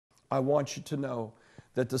I want you to know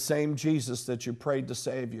that the same Jesus that you prayed to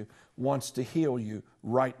save you wants to heal you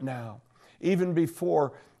right now. Even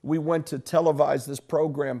before we went to televise this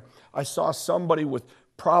program, I saw somebody with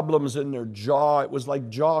problems in their jaw. It was like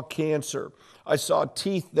jaw cancer. I saw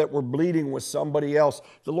teeth that were bleeding with somebody else.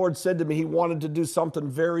 The Lord said to me He wanted to do something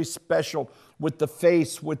very special with the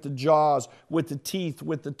face, with the jaws, with the teeth,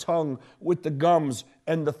 with the tongue, with the gums,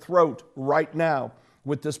 and the throat right now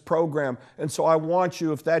with this program. And so I want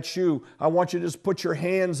you, if that's you, I want you to just put your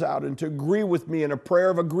hands out and to agree with me in a prayer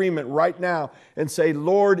of agreement right now and say,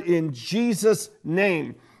 Lord, in Jesus'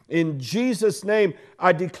 name,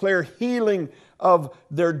 I declare healing of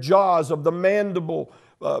their jaws, of the mandible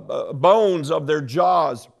bones of their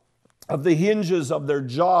jaws, of the hinges of their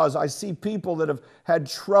jaws. I see people that have had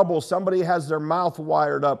trouble. Somebody has their mouth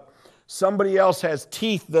wired up. Somebody else has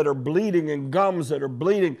teeth that are bleeding and gums that are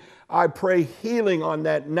bleeding. I pray healing on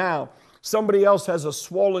that now. Somebody else has a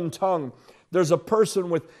swollen tongue. There's a person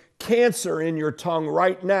with cancer in your tongue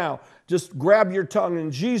right now. Just grab your tongue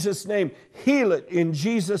in Jesus' name. Heal it in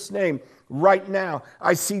Jesus' name right now.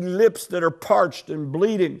 I see lips that are parched and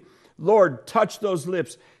bleeding. Lord, touch those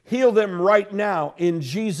lips. Heal them right now in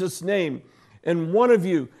Jesus' name. And one of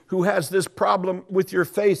you who has this problem with your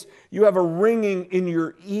face, you have a ringing in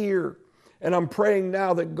your ear. And I'm praying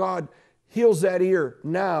now that God heals that ear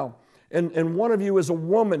now. And one of you is a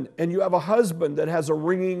woman and you have a husband that has a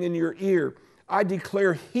ringing in your ear. I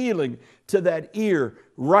declare healing to that ear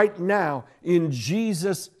right now in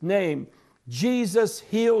Jesus' name. Jesus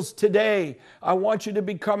heals today. I want you to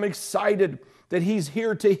become excited that He's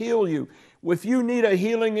here to heal you. If you need a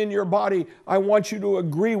healing in your body, I want you to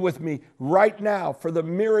agree with me right now for the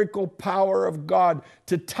miracle power of God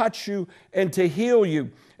to touch you and to heal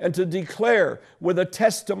you and to declare with a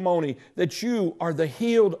testimony that you are the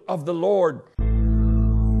healed of the Lord.